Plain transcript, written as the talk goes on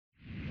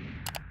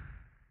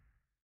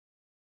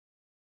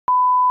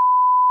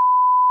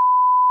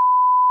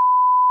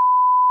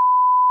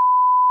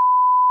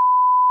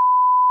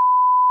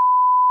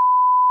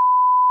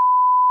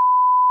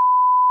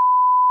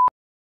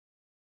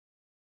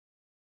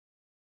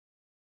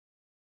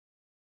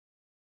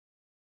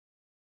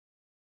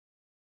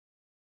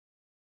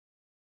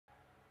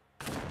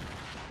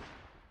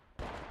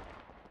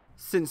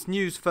Since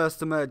news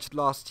first emerged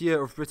last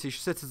year of British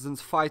citizens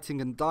fighting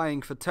and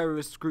dying for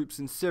terrorist groups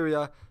in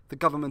Syria, the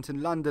government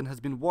in London has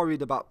been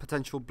worried about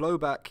potential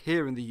blowback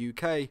here in the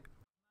UK.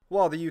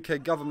 While the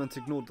UK government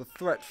ignored the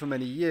threat for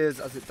many years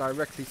as it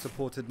directly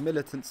supported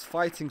militants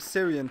fighting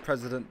Syrian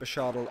President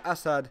Bashar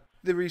al-Assad,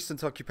 the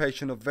recent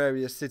occupation of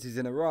various cities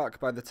in Iraq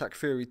by the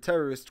Takfiri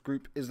terrorist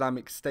group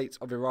Islamic State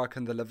of Iraq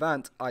and the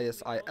Levant,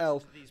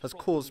 ISIL, has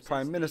caused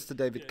Prime Minister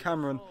David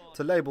Cameron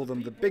to label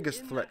them the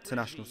biggest threat to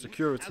national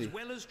security.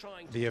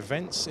 The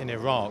events in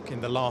Iraq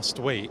in the last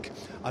week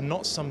are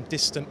not some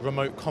distant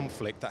remote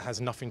conflict that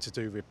has nothing to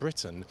do with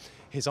Britain.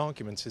 His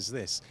argument is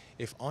this: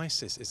 if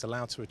ISIS is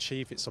allowed to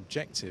achieve its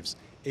objectives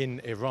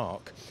in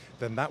Iraq,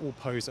 then that will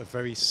pose a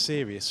very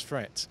serious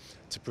threat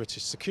to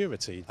British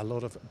security. A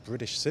lot of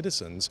British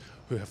citizens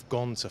who have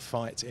gone to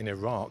fight in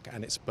Iraq,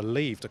 and it's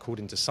believed,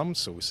 according to some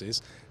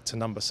sources, to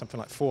number something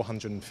like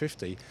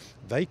 450,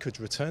 they could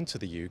return to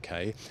the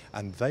UK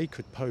and they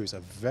could pose a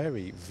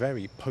very,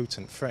 very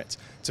potent threat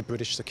to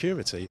British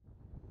security.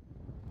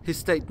 His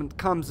statement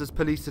comes as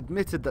police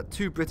admitted that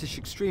 2 British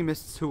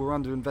extremists who were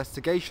under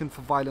investigation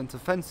for violent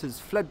offences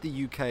fled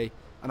the UK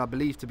and are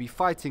believed to be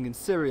fighting in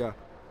Syria.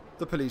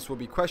 The police will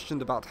be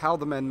questioned about how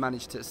the men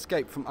managed to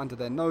escape from under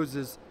their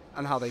noses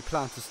and how they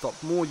plan to stop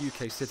more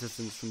UK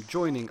citizens from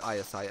joining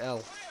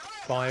ISIL.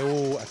 By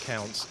all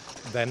accounts,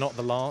 they're not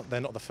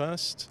the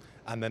first,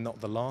 and they're not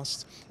the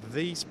last.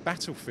 These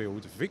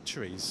battlefield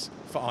victories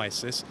for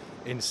ISIS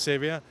in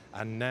Syria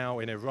and now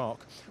in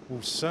Iraq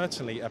will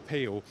certainly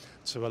appeal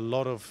to a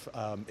lot of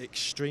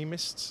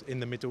extremists in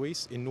the Middle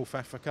East, in North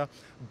Africa,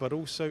 but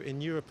also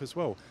in Europe as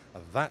well.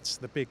 That's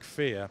the big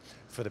fear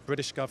for the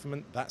British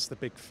government, that's the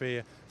big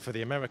fear for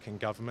the American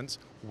government.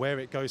 Where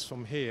it goes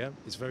from here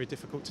is very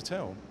difficult to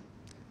tell.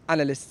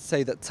 Analysts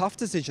say that tough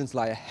decisions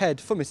lie ahead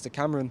for Mr.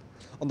 Cameron.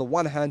 On the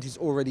one hand, he's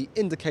already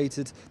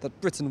indicated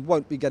that Britain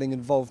won't be getting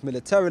involved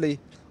militarily.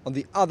 On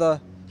the other,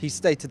 he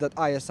stated that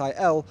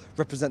ISIL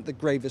represent the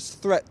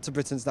gravest threat to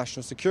Britain's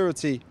national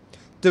security.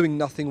 Doing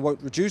nothing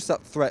won't reduce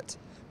that threat,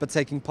 but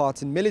taking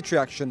part in military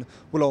action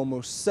will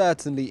almost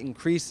certainly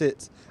increase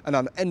it, an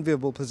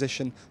unenviable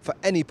position for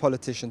any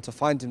politician to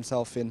find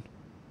himself in.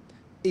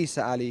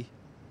 Isa Ali,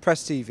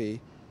 Press TV,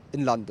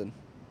 in London.